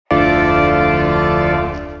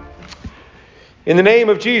In the name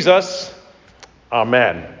of Jesus,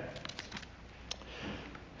 amen.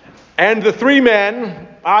 And the three men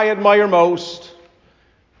I admire most,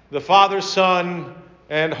 the Father, Son,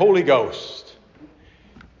 and Holy Ghost.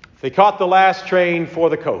 They caught the last train for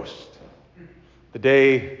the coast, the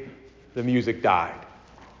day the music died.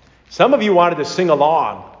 Some of you wanted to sing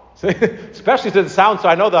along, especially to the sound. So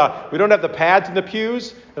I know we don't have the pads in the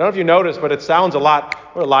pews. I don't know if you noticed, but it sounds a lot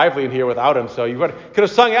more lively in here without them. So you could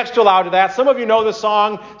have sung extra loud to that. Some of you know the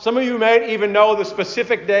song. Some of you may even know the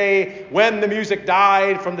specific day when the music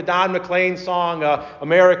died from the Don McLean song,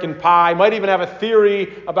 American Pie. Might even have a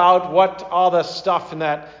theory about what all the stuff in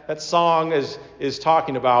that song is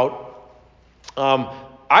talking about.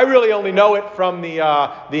 I really only know it from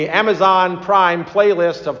the Amazon Prime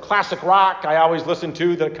playlist of classic rock I always listen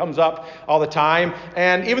to that comes up all the time.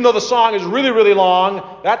 And even though the song is really, really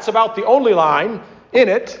long, that's about the only line in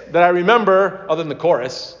it that I remember, other than the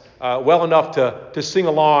chorus, well enough to sing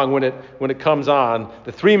along when it comes on.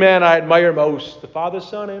 The three men I admire most, the Father,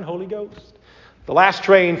 Son, and Holy Ghost. The last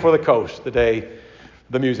train for the coast, the day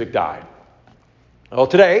the music died. Well,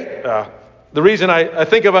 today, the reason I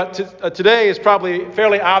think about today is probably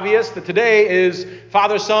fairly obvious, that today is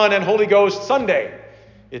Father, Son, and Holy Ghost Sunday.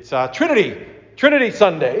 It's Trinity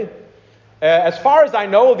Sunday. As far as I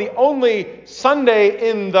know, the only Sunday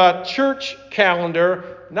in the church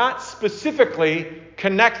calendar not specifically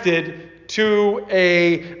connected to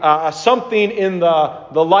a something in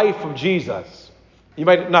the life of Jesus. You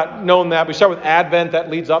might not have known that. We start with Advent, that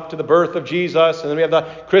leads up to the birth of Jesus. And then we have the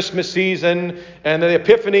Christmas season. And then the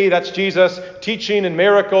Epiphany, that's Jesus teaching and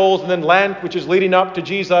miracles. And then Lent, which is leading up to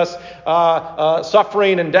Jesus'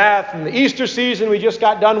 suffering and death. And the Easter season we just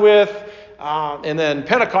got done with. And then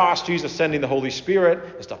Pentecost, Jesus sending the Holy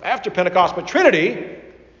Spirit and stuff after Pentecost. But Trinity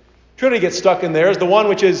gets stuck in there as the one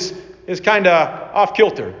which is kind of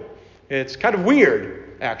off-kilter. It's kind of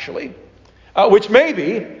weird, actually. Which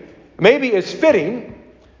maybe is fitting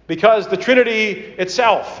because the Trinity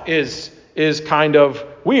itself is kind of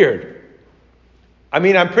weird. I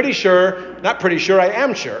mean, I am sure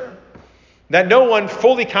that no one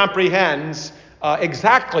fully comprehends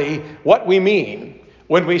exactly what we mean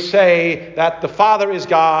when we say that the Father is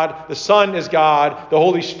God, the Son is God, the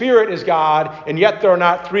Holy Spirit is God, and yet there are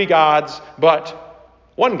not three gods, but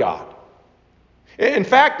one God. In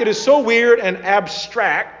fact, it is so weird and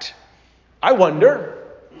abstract, I wonder,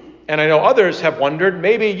 and I know others have wondered,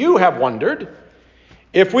 maybe you have wondered,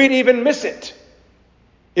 if we'd even miss it.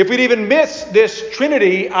 If we'd even miss this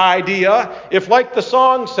Trinity idea, if, like the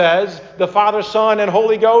song says, the Father, Son, and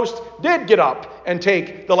Holy Ghost did get up and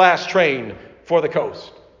take the last train for the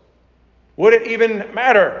coast. Would it even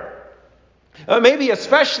matter? Maybe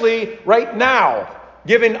especially right now,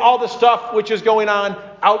 given all the stuff which is going on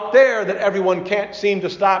out there that everyone can't seem to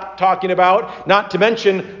stop talking about, not to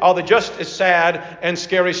mention all the just as sad and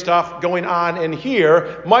scary stuff going on in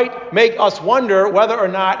here, might make us wonder whether or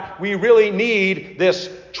not we really need this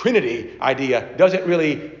Trinity idea. Does it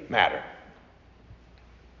really matter?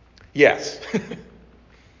 Yes,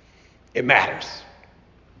 it matters.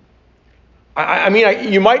 I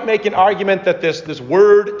mean, you might make an argument that this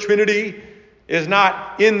word Trinity is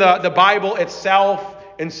not in the Bible itself,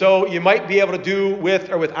 and so you might be able to do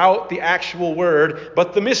with or without the actual word,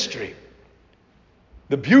 but the mystery,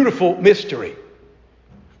 the beautiful mystery,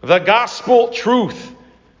 the gospel truth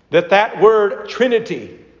that word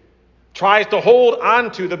Trinity tries to hold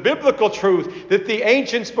on to, the biblical truth that the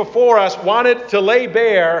ancients before us wanted to lay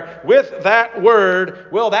bare with that word,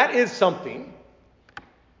 well, that is something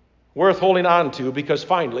worth holding on to, because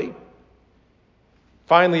finally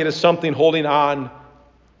it is something holding on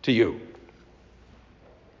to you.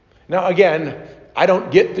 Now, again, I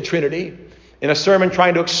don't get the Trinity. In a sermon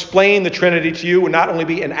trying to explain the Trinity to you would not only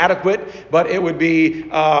be inadequate, but it would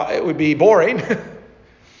be boring.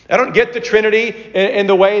 I don't get the Trinity in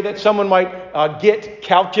the way that someone might get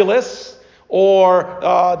calculus or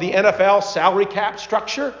the NFL salary cap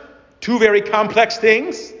structure. Two very complex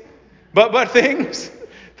things, but things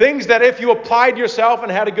that if you applied yourself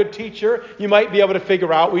and had a good teacher, you might be able to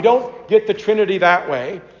figure out. We don't get the Trinity that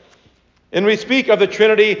way. And we speak of the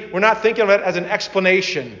Trinity, we're not thinking of it as an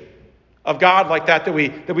explanation of God like that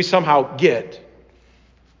we somehow get.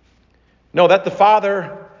 No,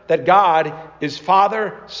 that God is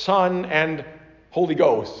Father, Son, and Holy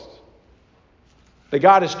Ghost. That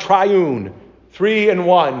God is triune, three in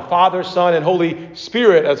one, Father, Son, and Holy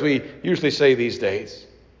Spirit, as we usually say these days.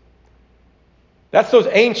 That's those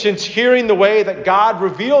ancients hearing the way that God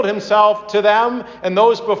revealed himself to them and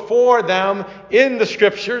those before them in the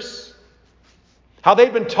Scriptures. How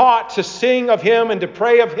they've been taught to sing of him and to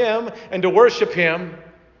pray of him and to worship him.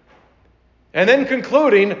 And then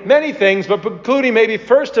concluding many things, but concluding maybe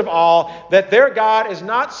first of all that their God is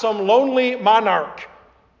not some lonely monarch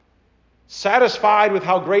satisfied with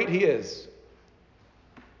how great he is,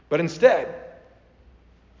 but instead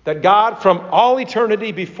that God from all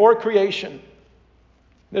eternity before creation,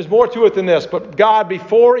 there's more to it than this, but God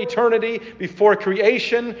before eternity, before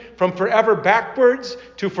creation, from forever backwards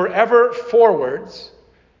to forever forwards,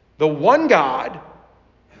 the one God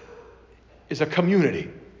is a community.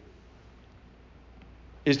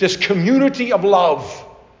 Is this community of love.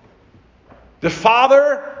 The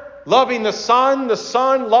Father loving the Son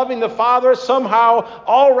loving the Father, somehow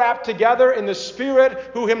all wrapped together in the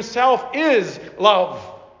Spirit who himself is love.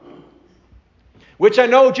 Which I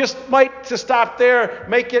know just might, to stop there,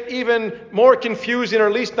 make it even more confusing, or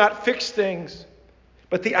at least not fix things.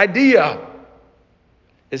 But the idea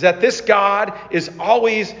is that this God is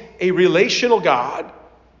always a relational God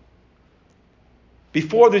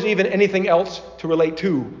before there's even anything else to relate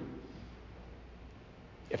to.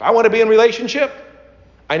 If I want to be in relationship,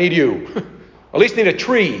 I need you. At least need a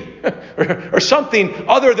tree or something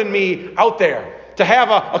other than me out there to have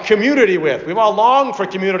a community with. We've all longed for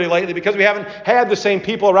community lately because we haven't had the same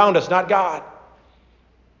people around us, not God.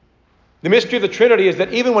 The mystery of the Trinity is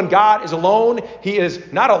that even when God is alone, he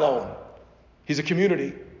is not alone. He's a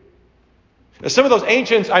community. Now, some of those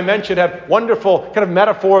ancients I mentioned have wonderful kind of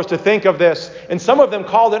metaphors to think of this, and some of them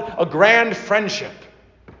called it a grand friendship.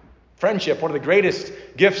 Friendship, one of the greatest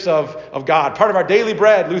gifts of God. Part of our daily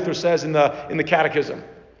bread, Luther says in the Catechism.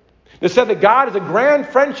 They said that God is a grand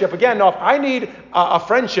friendship. Again, now if I need a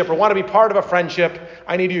friendship or want to be part of a friendship,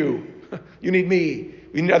 I need you. You need me.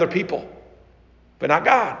 We need other people. But not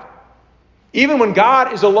God. Even when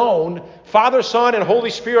God is alone, Father, Son, and Holy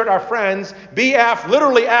Spirit are friends. BF,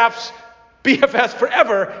 literally F's, BFS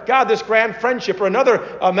forever. God, this grand friendship, or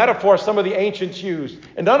another metaphor some of the ancients used.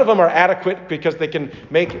 And none of them are adequate because they can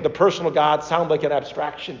make the personal God sound like an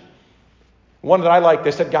abstraction. One that I like, they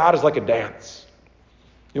said God is like a dance.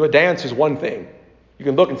 You know, a dance is one thing. You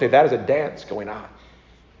can look and say, that is a dance going on.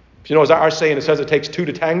 You know, as our saying, it says it takes two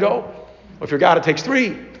to tango. Well, if you're God, it takes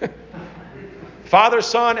three. Father,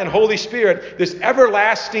 Son, and Holy Spirit, this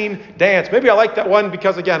everlasting dance. Maybe I like that one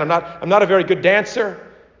because, again, I'm not a very good dancer.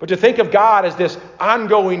 But to think of God as this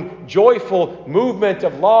ongoing, joyful movement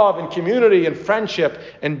of love and community and friendship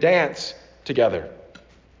and dance together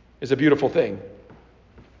is a beautiful thing.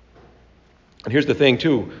 And here's the thing,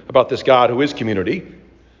 too, about this God who is community,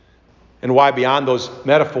 and why beyond those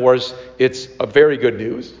metaphors, it's a very good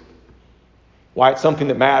news. Why it's something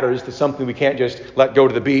that matters, it's something we can't just let go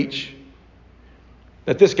to the beach.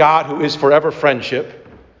 That this God who is forever friendship,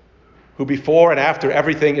 who before and after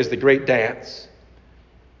everything is the great dance,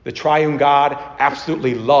 the triune God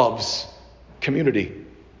absolutely loves community,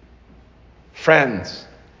 friends,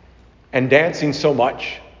 and dancing so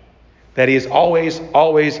much that he is always,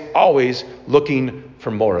 always, always looking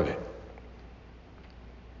for more of it.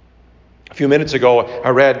 A few minutes ago, I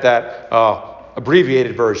read that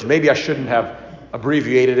abbreviated version. Maybe I shouldn't have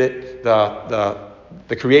abbreviated it,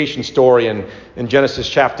 the creation story in Genesis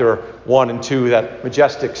chapter 1 and 2, that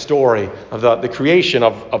majestic story of the creation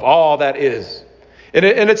of all that is. And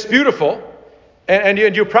it's beautiful. And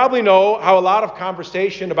you probably know how a lot of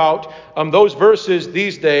conversation about those verses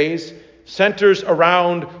these days centers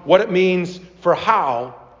around what it means for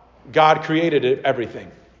how God created everything.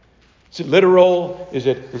 Is it literal? Is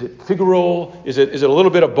it figural? Is it a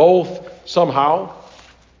little bit of both somehow?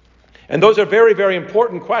 And those are very, very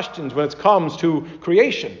important questions when it comes to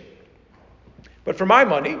creation. But for my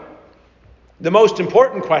money, the most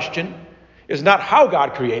important question is not how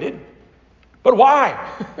God created, but why?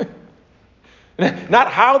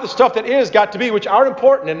 Not how the stuff that is got to be, which are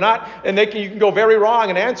important, and you can go very wrong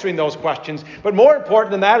in answering those questions. But more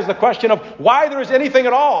important than that is the question of why there is anything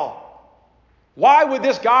at all. Why would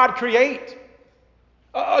this God create?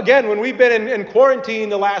 Again, when we've been in quarantine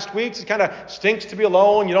the last weeks, it kind of stinks to be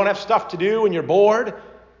alone. You don't have stuff to do and you're bored.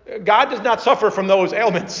 God does not suffer from those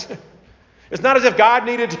ailments. It's not as if God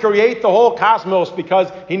needed to create the whole cosmos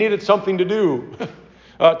because he needed something to do.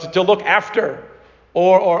 To look after,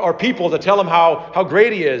 or people to tell him how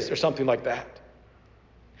great he is, or something like that.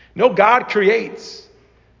 No, God creates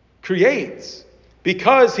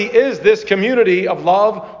because he is this community of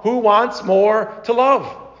love who wants more to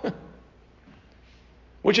love.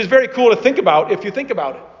 Which is very cool to think about if you think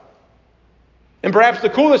about it. And perhaps the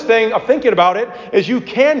coolest thing of thinking about it is you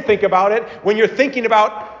can think about it when you're thinking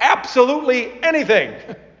about absolutely anything.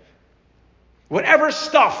 Whatever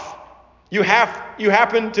stuff you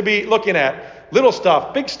happen to be looking at, little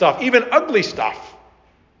stuff, big stuff, even ugly stuff.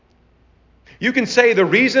 You can say the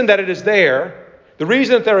reason that it is there the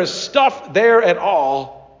reason that there is stuff there at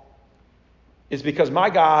all is because my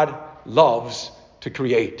God loves to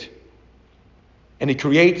create. And he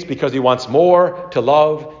creates because he wants more to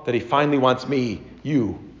love than he finally wants me,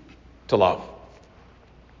 you, to love.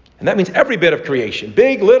 And that means every bit of creation,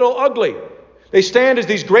 big, little, ugly. They stand as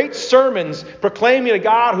these great sermons proclaiming a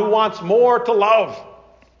God who wants more to love.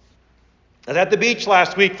 I was at the beach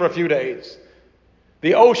last week for a few days.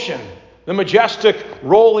 The ocean, the majestic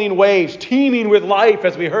rolling waves, teeming with life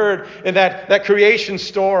as we heard in that creation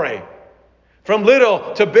story. From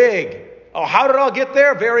little to big. Oh, how did it all get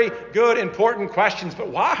there? Very good, important questions. But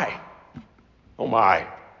why? Oh my.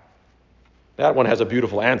 That one has a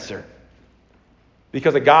beautiful answer.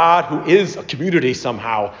 Because a God who is a community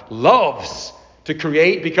somehow loves to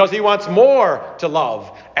create because he wants more to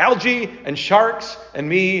love. Algae and sharks and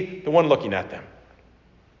me, the one looking at them.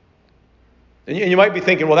 And you might be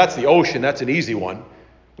thinking, well, that's the ocean. That's an easy one.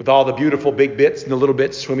 With all the beautiful big bits and the little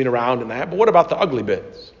bits swimming around in that. But what about the ugly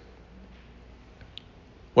bits?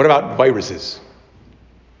 What about viruses?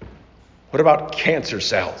 What about cancer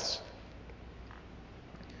cells?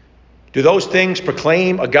 Do those things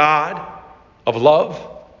proclaim a God of love,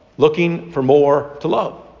 looking for more to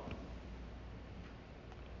love?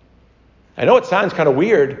 I know it sounds kind of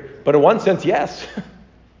weird, but in one sense, yes.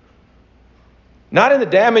 Not in the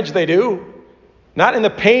damage they do, not in the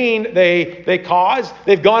pain they cause.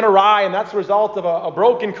 They've gone awry, and that's the result of a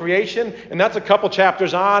broken creation, and that's a couple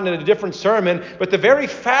chapters on in a different sermon. But the very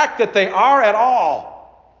fact that they are at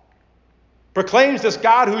all proclaims this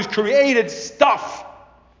God who's created stuff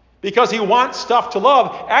because he wants stuff to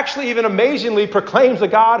love, actually even amazingly proclaims a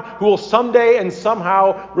God who will someday and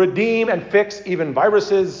somehow redeem and fix even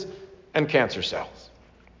viruses and cancer cells.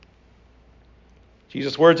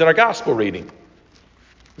 Jesus' words in our gospel reading.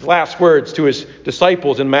 His last words to his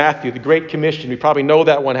disciples in Matthew, the Great Commission. You probably know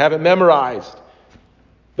that one, have it memorized.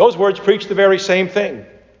 Those words preach the very same thing.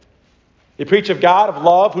 They preach of God of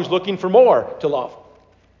love who's looking for more to love.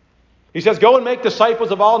 He says, go and make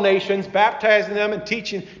disciples of all nations, baptizing them and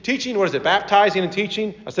teaching. Teaching, what is it? Baptizing and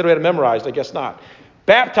teaching? I said we had it memorized. I guess not.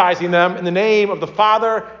 Baptizing them in the name of the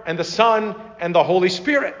Father and the Son and the Holy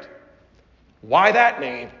Spirit. Why that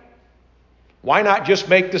name? Why not just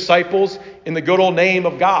make disciples in the good old name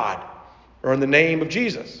of God or in the name of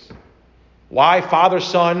Jesus? Why Father,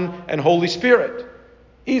 Son, and Holy Spirit?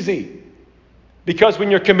 Easy. Because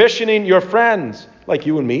when you're commissioning your friends, like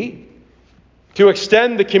you and me, to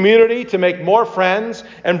extend the community, to make more friends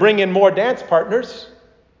and bring in more dance partners,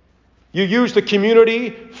 you use the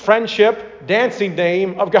community, friendship, dancing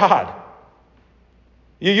name of God.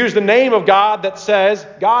 You use the name of God that says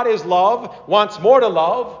God is love, wants more to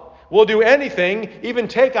love, will do anything, even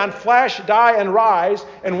take on flesh, die, and rise,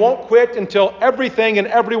 and won't quit until everything and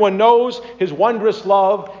everyone knows his wondrous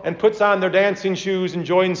love and puts on their dancing shoes and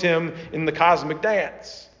joins him in the cosmic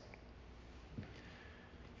dance.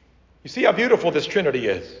 You see how beautiful this Trinity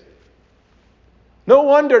is. No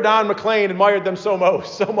wonder Don McLean admired them so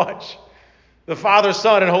much. The Father,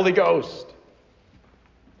 Son, and Holy Ghost.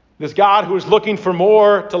 This God who is looking for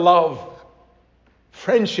more to love.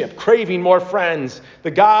 Friendship, craving more friends.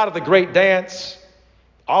 The God of the great dance,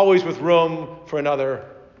 always with room for another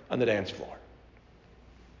on the dance floor.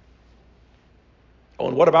 Oh,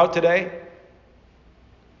 and what about today?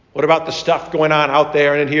 What about the stuff going on out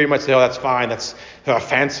there? And in here you might say, oh, that's fine. That's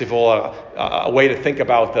fanciful, a way to think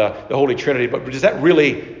about the Holy Trinity. But does that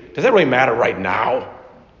really matter right now?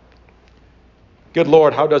 Good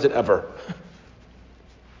Lord, how does it ever?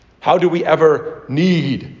 How do we ever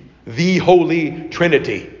need the Holy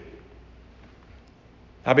Trinity?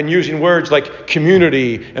 I've been using words like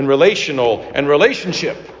community and relational and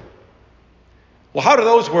relationship. Well, how do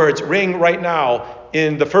those words ring right now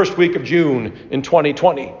in the first week of June in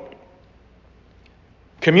 2020?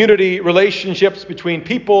 Community relationships between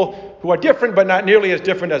people who are different but not nearly as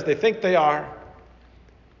different as they think they are.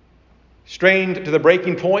 Strained to the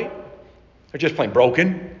breaking point. They're just plain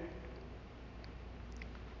broken.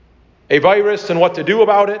 A virus and what to do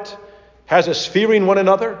about it has us fearing one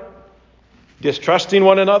another, distrusting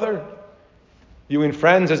one another, viewing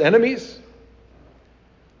friends as enemies.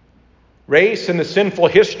 Race and the sinful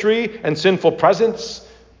history and sinful presence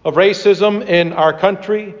of racism in our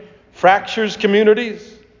country fractures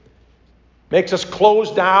communities, makes us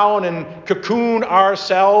close down and cocoon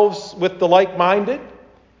ourselves with the like-minded,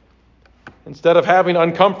 instead of having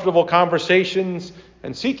uncomfortable conversations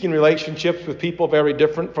and seeking relationships with people very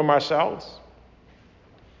different from ourselves.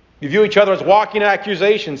 We view each other as walking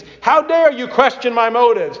accusations. How dare you question my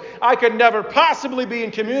motives? I could never possibly be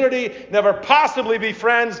in community, never possibly be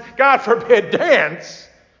friends, God forbid, dance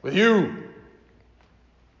with you.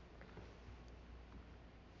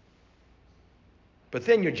 But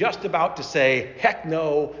then you're just about to say, heck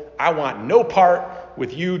no, I want no part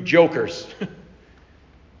with you jokers.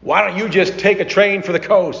 Why don't you just take a train for the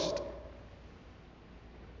coast?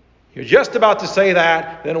 You're just about to say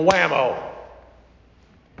that, then whammo.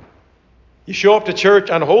 You show up to church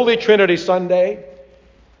on Holy Trinity Sunday,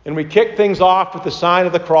 and we kick things off with the sign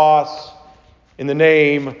of the cross in the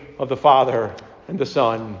name of the Father and the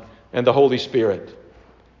Son and the Holy Spirit.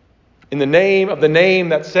 In the name of the name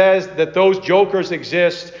that says that those jokers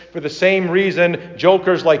exist for the same reason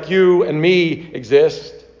jokers like you and me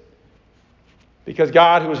exist. Because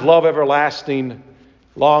God, who is love everlasting,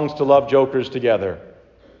 longs to love jokers together.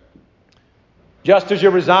 Just as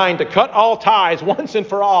you're resigned to cut all ties once and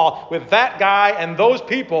for all with that guy and those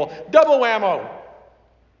people, double whammo.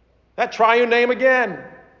 That triune name again.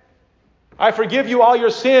 I forgive you all your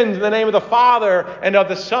sins in the name of the Father and of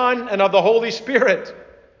the Son and of the Holy Spirit.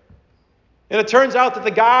 And it turns out that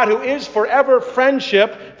the God who is forever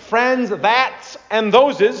friendship, friends that's and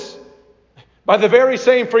thoses, by the very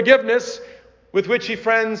same forgiveness with which he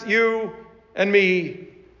friends you and me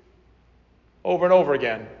over and over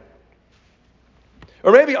again.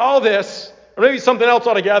 Or maybe all this, or maybe something else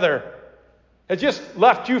altogether, has just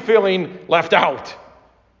left you feeling left out,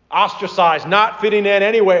 ostracized, not fitting in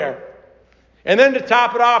anywhere. And then to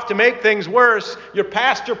top it off, to make things worse, your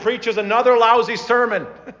pastor preaches another lousy sermon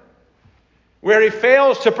where he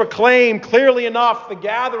fails to proclaim clearly enough the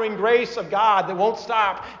gathering grace of God that won't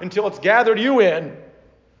stop until it's gathered you in.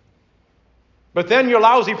 But then your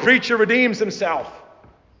lousy preacher redeems himself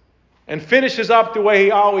and finishes up the way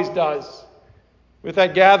he always does, with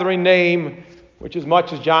that gathering name, which as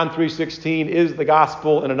much as John 3:16 is the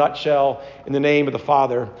gospel in a nutshell, in the name of the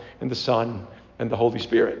Father and the Son and the Holy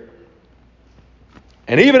Spirit.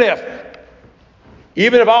 And even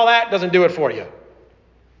if all that doesn't do it for you,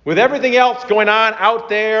 with everything else going on out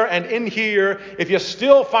there and in here, if you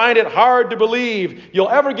still find it hard to believe you'll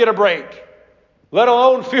ever get a break, let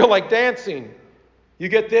alone feel like dancing, you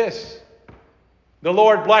get this. The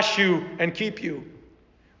Lord bless you and keep you.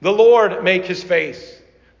 The Lord make his face.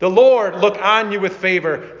 The Lord look on you with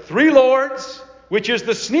favor. 3 Lords, which is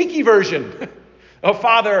the sneaky version of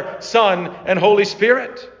Father, Son, and Holy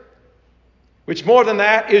Spirit. Which more than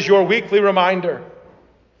that is your weekly reminder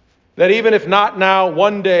that even if not now,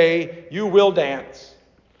 one day you will dance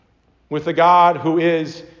with the God who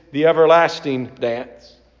is the everlasting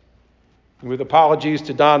dance. And with apologies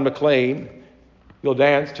to Don McLean, you'll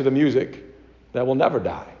dance to the music that will never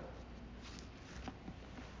die.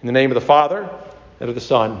 In the name of the Father, and of the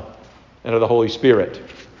Son, and of the Holy Spirit.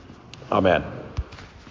 Amen.